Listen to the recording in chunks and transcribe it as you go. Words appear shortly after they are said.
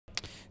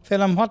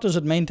Phelim, what does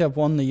it mean to have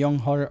won the Young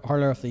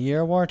Hurler of the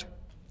Year award?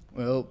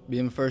 Well,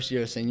 being my first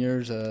year of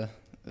seniors,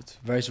 it's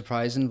very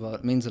surprising, but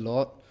it means a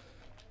lot.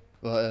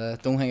 But I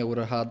don't think I would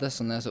have had this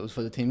unless it was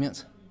for the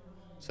teammates.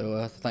 So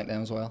I have to thank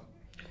them as well.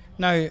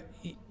 Now,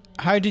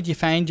 how did you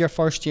find your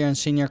first year in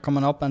senior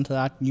coming up into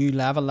that new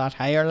level, that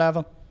higher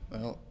level?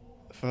 Well,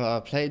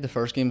 I played the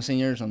first game of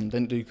seniors and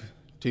didn't do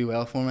too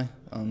well for me.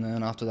 And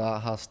then after that I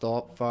had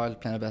stopped for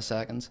playing a bit of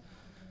seconds.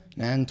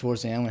 And then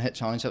towards the end when I hit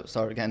championship,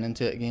 started getting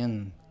into it again.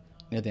 And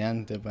near the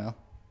end did well.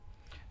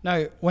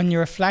 Now, when you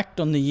reflect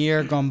on the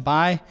year gone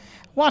by,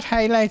 what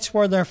highlights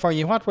were there for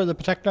you? What were the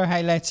particular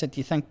highlights that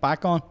you think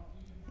back on?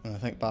 When I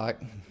think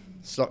back,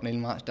 Sluckneil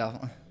match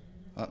definitely.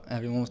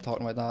 Everyone was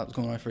talking about that. It was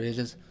going on for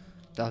ages.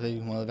 Definitely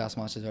one of the best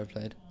matches I've ever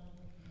played.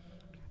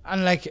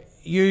 And like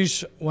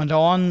yous went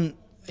on,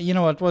 you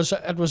know, it was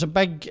a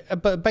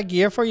big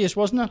year for you,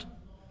 wasn't it?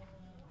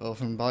 Well,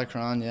 from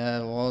Ballycran,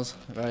 yeah, it was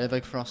very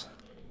big for us.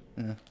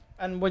 Yeah.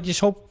 And would you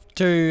hope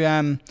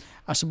to,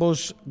 I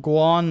suppose, go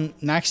on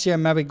next year,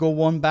 maybe go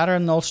one better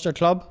in the Ulster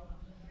club?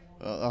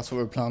 Well, that's what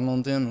we're planning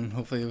on doing, and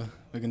hopefully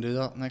we can do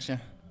that next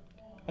year.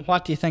 And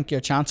what do you think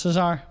your chances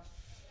are?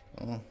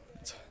 Well,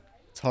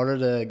 it's harder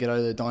to get out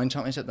of the Down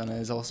Championship than it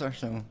is Ulster,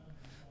 so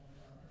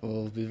it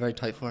will be very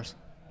tight for us.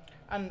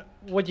 And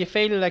would you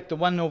feel like the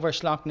win over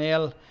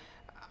Sluckneil,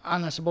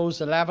 and I suppose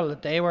the level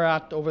that they were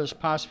at over this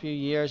past few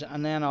years,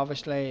 and then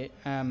obviously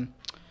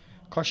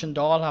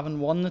Cushendall having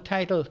won the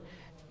title,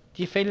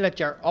 do you feel that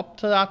you're up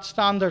to that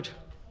standard?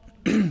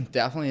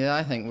 Definitely, yeah.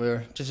 I think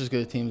we're just as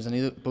good a team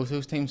as both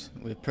those teams.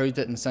 We proved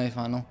it in the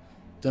semi-final.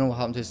 Don't know what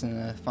happened to us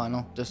in the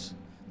final. Just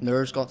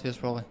nerves got to us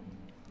probably.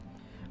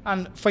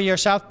 And for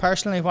yourself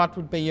personally, what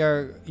would be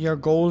your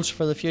goals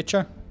for the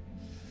future?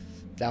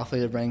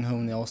 Definitely to bring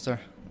home the Ulster.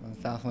 That's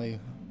definitely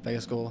the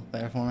biggest goal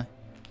there for me.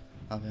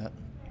 That'll be it.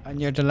 And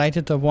you're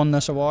delighted to have won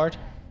this award?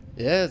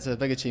 Yeah, it's a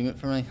big achievement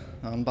for me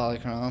and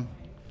Ballycran.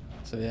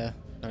 So yeah,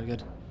 very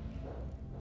good.